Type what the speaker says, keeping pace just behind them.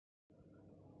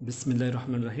बिस्मिल्लाहिर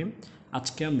रहमानिर रहीम। आज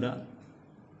के আমরা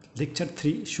लेक्चर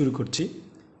 3 शुरू करছি।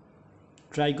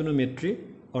 ट्राइगोनोमेट्री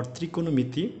और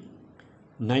त्रिकोणमिति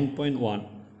 9.1।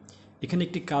 এখানে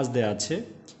একটি কাজ দেয়া আছে।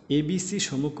 এবিসি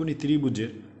সমকোণী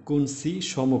ত্রিভুজের কোণ সি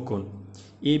সমকোণ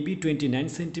এবি 29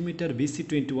 সেন্টিমিটার, বিসি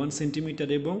 21 সেন্টিমিটার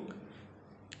এবং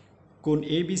কোণ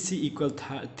এবিসি ইকুয়াল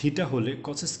থিটা হলে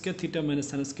কস square theta minus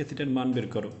sine square থিটার মান বের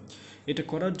করো। এটা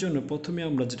করার জন্য প্রথমে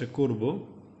আমরা যেটা করব,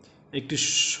 একটি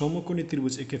সমকোণী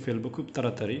ত্রিভুজ এঁকে ফেলবো খুব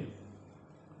তাড়াতাড়ি।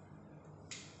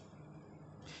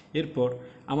 এরপর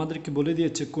আমাদেরকে বলে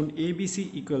দিয়েছে কোণ এবিসি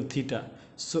ইকুয়াল থিটা,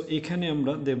 সো এখানে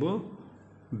আমরা দেব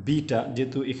বিটা,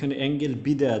 যেহেতু এখানে অ্যাঙ্গেল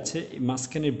বি দেওয়া আছে,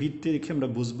 মাঝখানে বিতে দেখে আমরা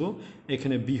বুঝবো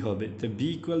এখানে বি হবে। তো বি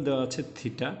ইকুয়াল দেওয়া আছে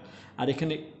থিটা, আর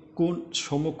এখানে কোণ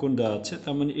সমকোণ দেওয়া আছে,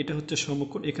 তার মানে এটা হচ্ছে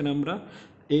সমকোণ। এখানে আমরা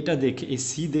এটা দেখে, এই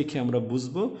সি দেখে আমরা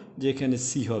বুঝবো যে এখানে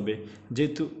সি হবে,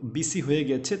 যেহেতু বিসি হয়ে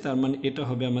গেছে তার মানে এটা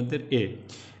হবে আমাদের এ।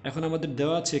 এখন আমাদের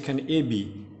দেওয়া আছে এখানে AB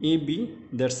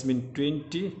that's mean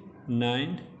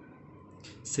 29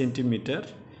 centimetre,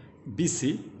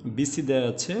 BC দেওয়া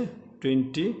আছে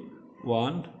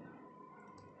 21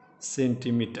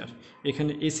 সেন্টিমিটার।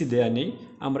 এখানে এসি দেয়া নেই,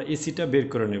 আমরা এসিটা বের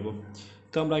করে নেব।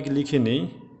 তো আমরা আগে লিখে নেই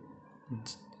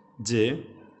যে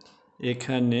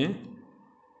এখানে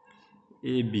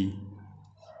AB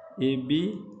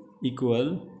equal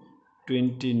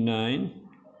 29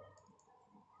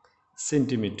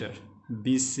 centimetre,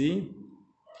 BC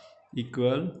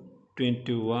equal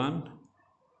 21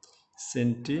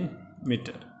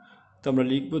 centimetre. তো আমরা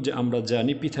লিখব যে আমরা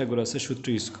জানি পিথাগোরাসের সূত্র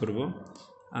ইউজ করব।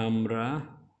 আমরা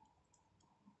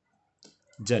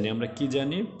কি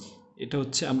জানি, এটা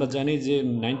হচ্ছে আমরা জানি যে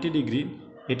 90 ডিগ্রি,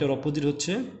 এটার অপোজিট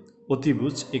হচ্ছে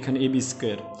অতিভুজ, এখানে এবি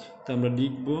স্কোয়ার। তো আমরা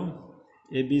লিখব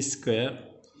AB square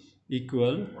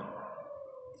equal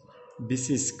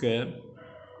BC square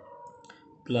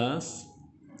plus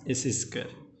AC square.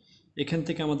 এখান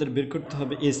থেকে আমাদের বের করতে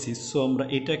হবে এসি, সো আমরা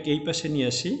এটাকে এই পাশে নিয়ে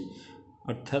আসি,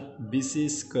 অর্থাৎ বিসি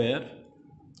স্কোয়ার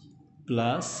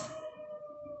প্লাস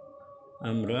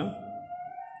আমরা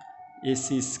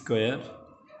এসি স্কোয়ার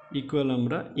ইকুয়াল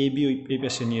আমরা এবি এই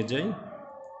পাশে নিয়ে যাই,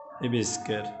 এবি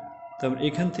স্কোয়ার। তো আমরা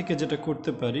এখান থেকে যেটা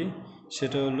করতে পারি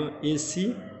সেটা হলো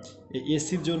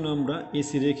এসির জন্য আমরা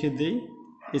এসি রেখে দেই,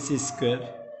 এসি স্কোয়ার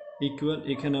ইকুয়াল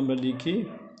এখানে আমরা লিখি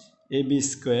এবি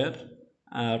স্কোয়ার,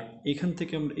 আর এখান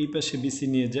থেকে আমরা এই পাশে বিসি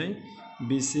নিয়ে যাই,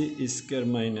 বিসি স্কোয়ার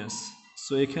মাইনাস।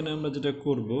 সো এখানে আমরা যেটা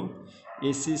করব,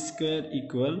 এসি স্কোয়ার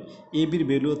ইকুয়াল এবির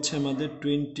ভ্যালু হচ্ছে আমাদের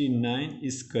 29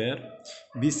 স্কোয়ার,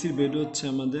 বিসির ভ্যালু হচ্ছে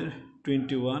আমাদের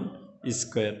 21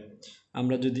 স্কোয়ার।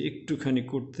 আমরা যদি একটুখানি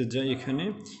করতে যাই, এখানে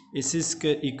এসি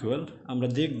স্কোয়ার ইকুয়াল আমরা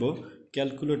দেখব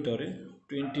ক্যালকুলেটরে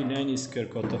 29 স্কোয়ার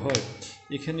কত হয়।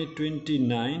 এখানে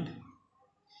 29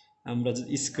 আমরা যদি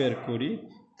স্কোয়ার করি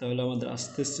তাহলে আমাদের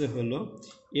আসতেছে হলো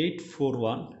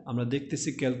 841। আমরা দেখতেছি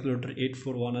ক্যালকুলেটর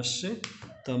 841 আসছে,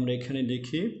 তো আমরা এখানে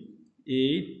লিখি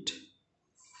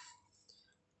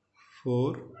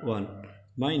 841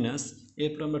 মাইনাস,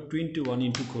 এরপর আমরা 21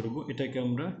 ইন্টু করবো, এটাকে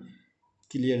আমরা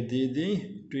ক্লিয়ার দিয়ে দিই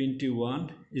 21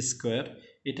 স্কোয়ার।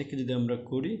 এটাকে যদি আমরা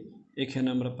করি এখানে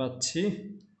আমরা পাচ্ছি,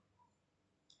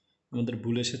 আমাদের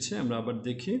ভুল এসেছে, আমরা আবার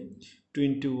দেখি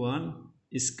 21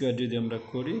 স্কোয়ার যদি আমরা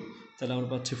করি তাহলে আমরা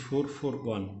পাচ্ছি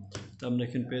 441। তো আমরা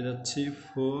এখানে পেয়ে যাচ্ছি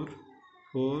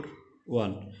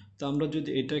 441। তো আমরা যদি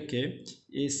এটাকে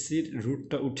এসির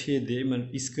রুটটা উঠিয়ে দিই, মানে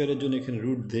স্কোয়ারের জন্য এখানে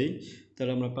রুট দেই,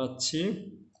 তাহলে আমরা পাচ্ছি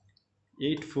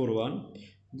 841,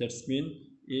 দ্যাটস মিন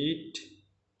 8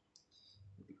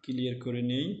 ক্লিয়ার করে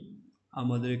নেই,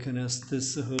 আমাদের এখানে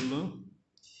আসতেছে হলো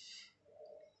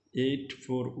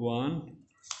 841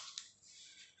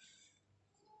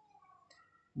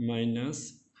 মাইনাস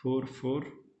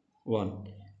 441।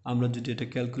 আমরা যদি এটা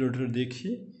ক্যালকুলেটরে দেখি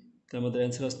তো আমাদের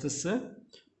অ্যান্সার আসতেছে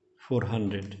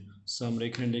 400। সো আমরা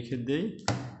এখানে লিখে দেই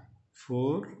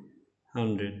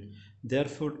 400।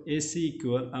 দেয়ারফর এসি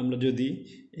ইকুয়াল, আমরা যদি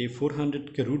এই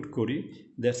 400কে রুট করি,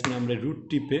 দ্যাটস মিন আমরা রুট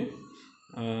টিপে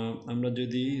আমরা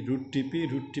যদি রুট টিপে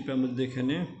আমরা যদি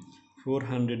এখানে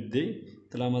 400 দিই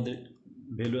তাহলে আমাদের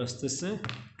ভ্যালু আসতেছে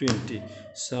 20।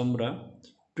 সো আমরা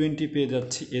 20 পেয়ে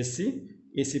যাচ্ছি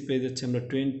এসি পেয়ে যাচ্ছি আমরা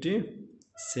 20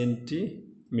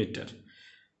 সেন্টিমিটার।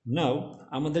 নাও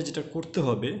আমাদের যেটা করতে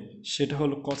হবে সেটা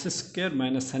হলো কস স্কয়ার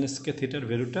মাইনাস সাইন স্কয়ার থিটার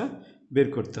ভ্যালুটা বের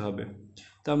করতে হবে।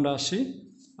 তো আমরা আসি,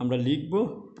 আমরা লিখব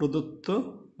প্রদত্ত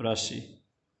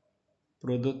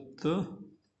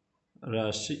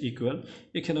রাশি ইকুয়াল,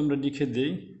 এখানে আমরা লিখে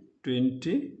দেই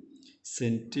 20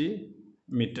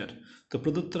 সেন্টিমিটার। তো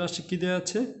প্রদত্ত রাশি কী দেওয়া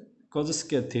আছে, কজ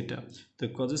স্কয়ার থিটা। তো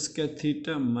cause square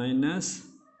theta minus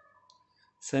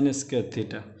sine square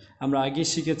theta. আমরা আগে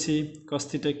শিখেছি কস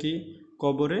থিটা কি,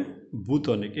 কবরে ভূত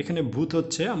অনেক। এখানে ভূত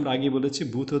হচ্ছে, আমরা আগে বলেছি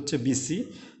ভূত হচ্ছে বিসি,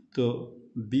 তো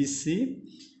বিসি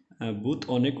ভূত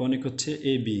অনেক, অনেক হচ্ছে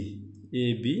এবি,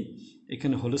 এবি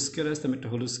এখানে হোল স্কয়ার আছে, আমি একটা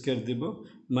হোল স্কয়ার দেব,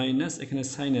 মাইনাস এখানে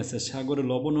সাইন আছে, সাগরে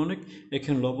লবণ অনেক,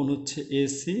 এখানে লবণ হচ্ছে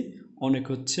এসি, অনেক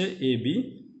হচ্ছে এবি,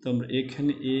 তো আমরা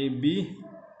এখানে এবি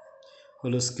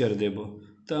হোল স্কয়ার দেব।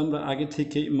 তো আমরা আগে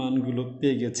থেকেই মানগুলো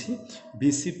পেয়ে গেছি।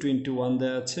 বিসি 21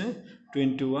 দেওয়া আছে,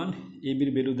 21, এবির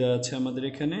ভ্যালু দেওয়া আছে আমাদের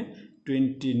এখানে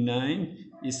 29,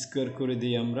 স্কোয়ার করে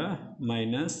দিই আমরা,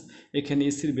 মাইনাস এখানে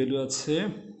এসির ভ্যালু আছে,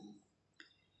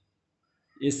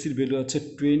 এসির ভ্যালু আছে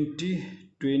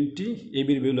 20,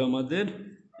 এবির ভ্যালু আমাদের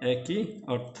একই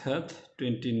অর্থাৎ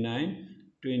 29,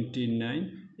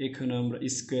 এখানে আমরা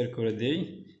স্কোয়ার করে দেই।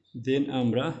 দেন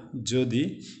আমরা যদি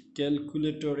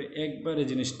ক্যালকুলেটরে একবারে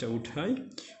জিনিসটা উঠাই,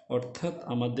 অর্থাৎ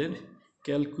আমাদের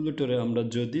ক্যালকুলেটরে আমরা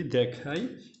যদি দেখাই,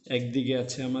 একদিকে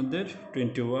আছে আমাদের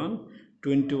 21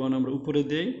 আমরা উপরে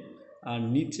দেই, আর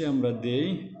নিচে আমরা দেই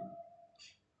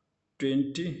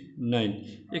 29,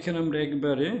 এখানে আমরা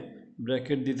একবারে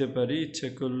ব্র্যাকেট দিতে পারি ইচ্ছে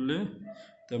করলে,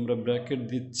 তো আমরা ব্র্যাকেট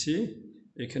দিচ্ছি,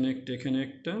 এখানে একটা, এখানে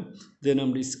একটা, দেন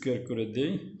আমরা স্কোয়ার করে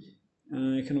দেই।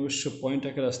 এখানে অবশ্য পয়েন্ট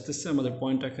আকার আসতেছে, আমাদের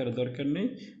পয়েন্ট আকার দরকার নেই,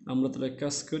 আমরা তাহলে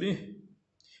কাজ করি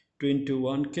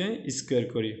 21কে স্কোয়ার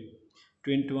করি,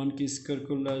 21কে স্কোয়ার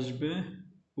করলে আসবে,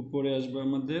 উপরে আসবে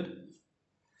আমাদের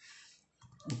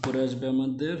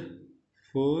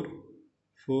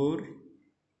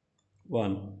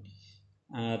 441,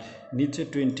 আর নিচে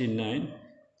 29,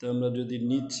 তো আমরা যদি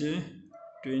নিচে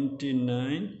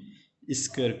 29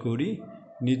 স্কোয়ার করি,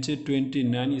 নিচে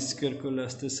 29 স্কোয়ার করলে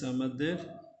আসতেছে আমাদের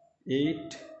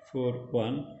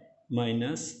 841,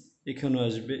 মাইনাস এখানেও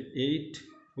আসবে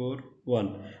 841,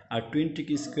 আর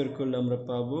 20কে স্কোয়ার করলে আমরা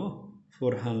পাবো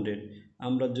 400।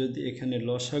 আমরা যদি এখানে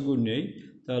লসাগু নেই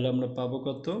তাহলে আমরা পাবো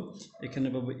কত, এখানে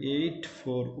পাবো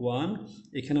 841,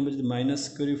 এখানে আমরা যদি মাইনাস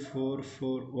করি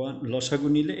 441, লসাগু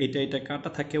নিলে এটা কাটা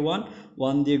থাকে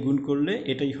 1 দিয়ে গুণ করলে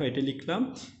এটাই হয়, এটা লিখলাম,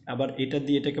 আবার এটা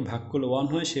দিয়ে এটাকে ভাগ করলে 1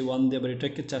 হয়, সেই 1 দিয়ে আবার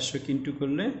এটাকে 400 ইন্টু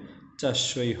করলে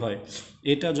 400ই হয়।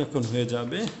 এটা যখন হয়ে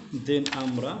যাবে, দেন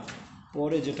আমরা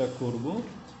পরে যেটা করব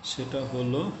সেটা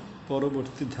হলো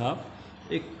পরবর্তী ধাপ,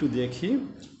 একটু দেখি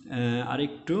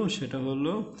আরেকটু, সেটা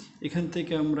হলো এখান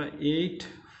থেকে আমরা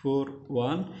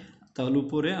 841, তাহলে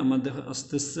উপরে আমাদের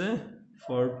আসতেছে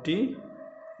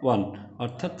 41,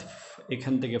 অর্থাৎ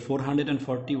এখান থেকে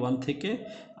 441 থেকে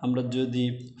আমরা যদি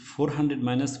 400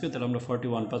 মাইনাস করি তাহলে আমরা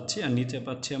 41 পাচ্ছি, আর নিচে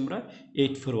পাচ্ছি আমরা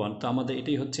 841, তো আমাদের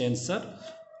এটাই হচ্ছে অ্যান্সার,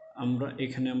 আমরা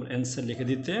এখানে আমরা অ্যান্সার লিখে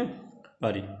দিতে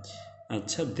পারি।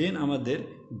 আচ্ছা, দেন আমাদের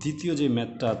দ্বিতীয় যে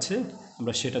ম্যাথটা আছে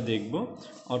আমরা সেটা দেখব,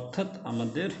 অর্থাৎ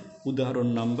আমাদের উদাহরণ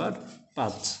নাম্বার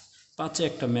 5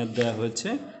 একটা ম্যাথ দেওয়া হয়েছে,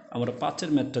 আমরা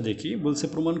 5-এর ম্যাথটা দেখি। বলছে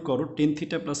প্রমাণ করো tan θ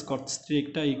plus cot θ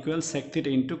equal sec θ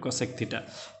into cosec θ।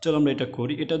 চলো আমরা এটা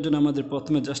করি। এটার জন্য আমাদের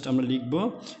প্রথমে জাস্ট আমরা লিখব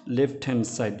লেফট হ্যান্ড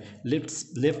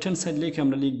সাইড লিখে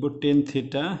আমরা লিখব tan θ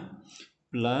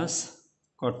প্লাস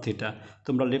cot θ।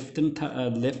 তোমরা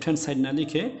লেফট হ্যান্ড সাইড না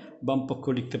লিখে বাম পক্ষ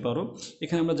লিখতে পারো।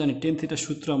 এখানে আমরা জানি tan θ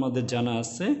সূত্র আমাদের জানা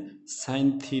আছে sin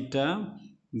θ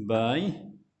by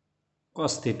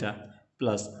cos θ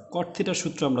plus cot θ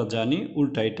সূত্র আমরা জানি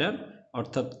উল্টা এটার,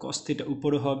 অর্থাৎ cos θ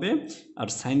উপরে হবে আর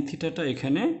sin θটা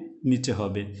এখানে নিচে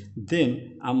হবে। দেন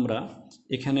আমরা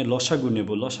এখানে লসাগু নেব,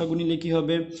 লসাগু নিলে কী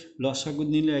হবে, লসাগু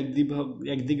নিলে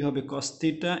একদিকে হবে cos θ,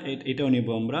 এটাও নেব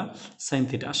আমরা sin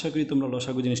θ। আশা করি তোমরা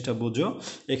লসাগু জিনিসটা বোঝো,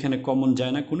 এখানে কমন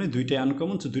যায় না কোনো, দুইটাই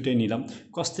আনকমন, তো দুইটাই নিলাম।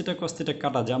 cos θ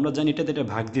কাটা যায়, আমরা জানি এটাতে এটা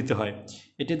ভাগ দিতে হয়,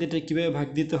 এটাতে এটা কীভাবে ভাগ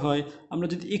দিতে হয়, আমরা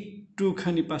যদি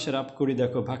একটুখানি পাশে রাপ করি,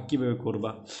 দেখো ভাগ কীভাবে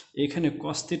করবা, এখানে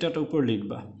cos θটা উপর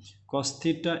লিখবা cos θ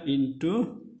ইন্টু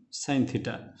sin θ,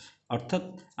 অর্থাৎ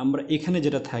আমরা এখানে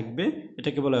যেটা থাকবে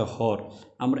এটাকে বলা হয় হর,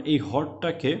 আমরা এই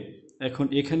হরটাকে এখন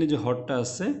এখানে যে হরটা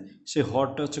আছে সেই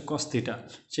হরটা হচ্ছে cos θ,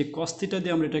 সেই cos θ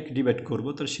দিয়ে আমরা এটাকে ডিভাইড করব,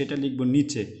 তো সেটা লিখব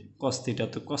নিচে cos θ,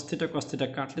 তো cos θ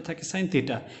কাটলে থাকে sin θ,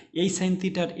 এই sin θ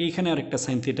আর এইখানে আরেকটা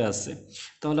sin θ আছে,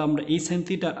 তাহলে আমরা এই sin θ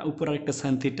আর উপর আরেকটা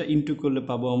sin θ ইন্টু করলে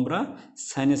পাবো আমরা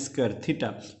sin স্কয়ার θ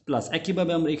প্লাস,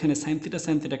 একইভাবে আমরা এখানে sin θ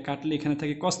কাটলে এখানে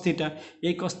থাকে cos θ,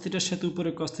 এই cos θ সাথে উপরে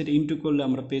cos θ ইন্টু করলে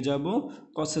আমরা পেয়ে যাব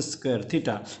cos স্কয়ার θ।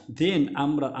 দেন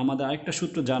আমরা আমাদের আরেকটা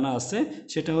সূত্র জানা আছে,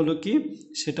 সেটা হলো কি,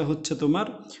 সেটা হচ্ছে তোমার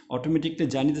অটোমেটিকলি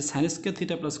জানি যে sin square θ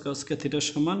plus cos square θ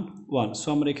সমান 1, সো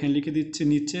আমরা এখানে লিখে দিচ্ছি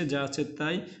নিচে যা আছে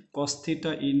তাই cos θ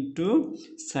ইন্টু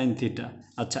sin θ।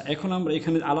 আচ্ছা, এখন আমরা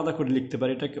এখানে আলাদা করে লিখতে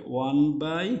পারি এটাকে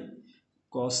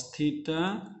 1/cos θ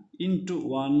ইন্টু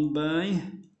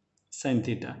 1/sin θ।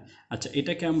 আচ্ছা,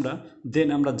 এটাকে আমরা দেন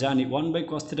আমরা জানি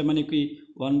 1/cos θ মানে কি,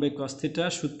 1/cos θ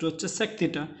সূত্র হচ্ছে sec θ,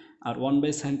 আর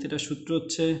 1/sin θ সূত্র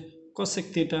হচ্ছে cosec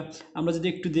থিটা। আমরা যদি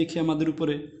একটু দেখি আমাদের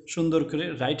উপরে সুন্দর করে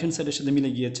রাইট হ্যান্ড সাইডের সাথে মিলে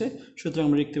গিয়েছে, সুতরাং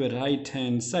আমরা লিখতে পারি রাইট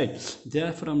হ্যান্ড সাইড।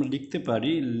 দেয়ারফর আমরা লিখতে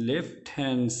পারি left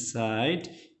hand side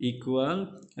equal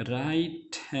right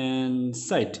hand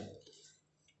side.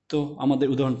 তো আমাদের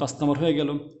উদাহরণ 5 নম্বর হয়ে গেল।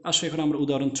 আসো এখন আমরা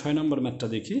উদাহরণ 6 নম্বর ম্যাথটা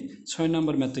দেখি। 6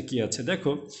 নম্বর ম্যাথে কি আছে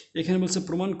দেখো, এখানে বলছে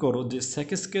প্রমাণ করো যে sec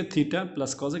square theta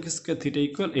plus cosec square theta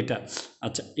equal এটা।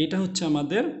 আচ্ছা, এটা হচ্ছে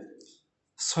আমাদের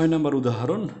 6 নম্বর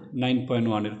উদাহরণ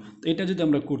 9.1-এর। তো এটা যদি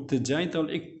আমরা করতে যাই তাহলে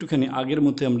একটুখানি আগের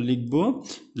মতো আমরা লিখব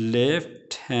লেফট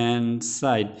হ্যান্ড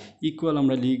সাইড ইকুয়াল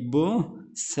আমরা লিখব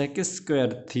sec square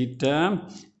theta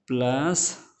plus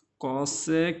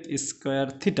cosec square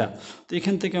theta. তো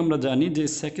এখান থেকে আমরা জানি যে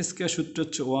sec স্কয়ার সূত্র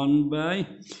হচ্ছে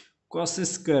 1/cos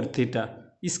স্কয়ার থিটা,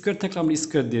 স্কয়ার থাকলে আমরা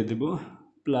স্কয়ার দিয়ে দেব,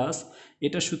 প্লাস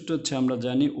এটা সূত্র হচ্ছে আমরা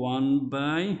জানি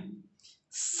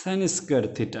 1/sin স্কয়ার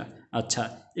থিটা। আচ্ছা,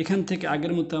 এখান থেকে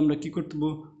আগের মতো আমরা কি করতে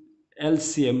দেবো,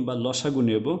 এলসিএম বা লসাগু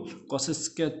নেব, cos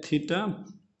square theta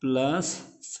plus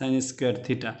sin square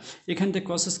theta. এখান থেকে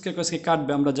cos স্কয়ার cos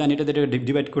কাটবে, আমরা জানি এটা দিয়ে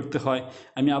ডিভাইড করতে হয়।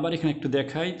 আমি আবার এখানে একটু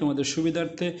দেখাই তোমাদের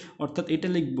সুবিধার্থে, অর্থাৎ এটা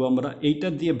লিখবো আমরা এইটা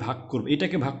দিয়ে ভাগ করব,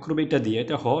 এটাকে ভাগ করবো এটা দিয়ে,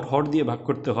 এটা হর দিয়ে ভাগ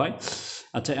করতে হয়।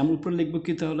 আচ্ছা, এমন উপরে লিখবো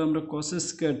কি তাহলে আমরা cos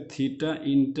square theta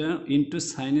into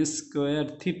sin square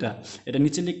theta, এটা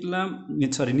নিচে লিখলাম,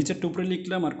 সরি নিচেরটা উপরে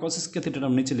লিখলাম, আর cos স্কয়ার থিটাটা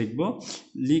আমরা নিচে লিখবো।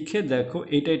 লিখে দেখো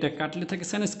এটা কাটলে থাকে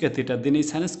sin স্কয়ার থিটা, দেন এই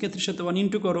sin স্কয়ার থিটার সাথে 1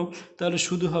 ইন্টু করো, তাহলে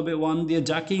শুধু হবে 1 দিয়ে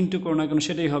যাকে ইন্টু করো না কেন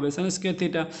সেটাই হবে sin স্কয়ার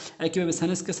থিটা। একইভাবে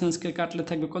sin স্কয়ার কাটলে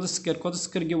থাকবে cos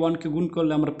স্কয়ার গিয়ে 1কে গুণ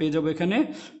করলে আমরা পেয়ে যাবো এখানে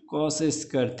cos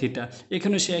স্কয়ার থিটা।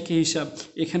 এখানে সে একই হিসাব,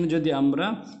 এখানে যদি আমরা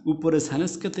উপরে sin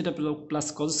square theta plus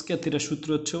cos square theta সূত্র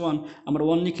হচ্ছে 1, আমরা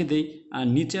 1 লিখে দেই, আর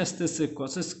নিচে আসতেছে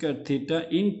cos square theta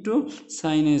into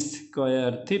sin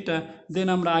square theta. দেন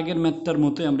আমরা আগের ম্যাথটার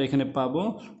মতোই আমরা এখানে পাবো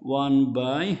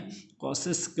 1/cos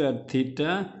square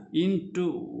theta into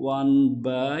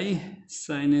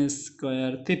 1/sin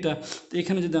square theta. তো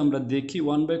এখানে যদি আমরা দেখি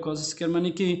 1/cos স্কয়ার মানে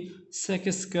কি sec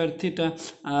স্কয়ার থিটা,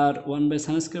 আর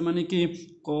 1/sin স্কয়ার মানে কি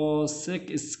cosec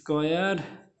স্কয়ার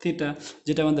থিটা,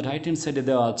 যেটা আমাদের রাইট হ্যান্ড সাইডে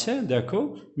দেওয়া আছে, দেখো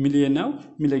মিলিয়ে নাও,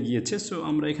 মিলে গিয়েছে। সো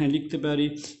আমরা এখানে লিখতে পারি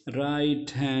রাইট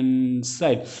হ্যান্ড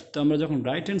সাইড। তো আমরা যখন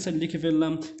রাইট হ্যান্ড সাইড লিখে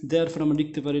ফেললাম, দেয়ারফর আমরা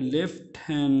লিখতে পারি left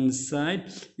hand side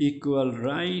equal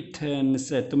right hand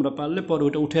side. তোমরা পারলে পরে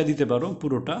ওটা উঠে দিতে পারো,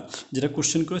 পুরোটা যেটা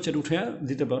কোশ্চেন করেছে এটা উঠে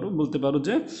দিতে পারো, বলতে পারো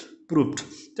যে প্রুফড।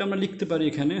 তো আমরা লিখতে পারি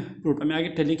এখানে প্রুফড, আমি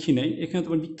আগেরটা লিখি নাই, এখানে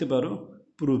তোমরা লিখতে পারো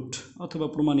প্রুফড অথবা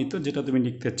প্রমাণিত, যেটা তুমি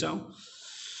লিখতে চাও।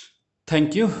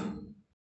 Thank you.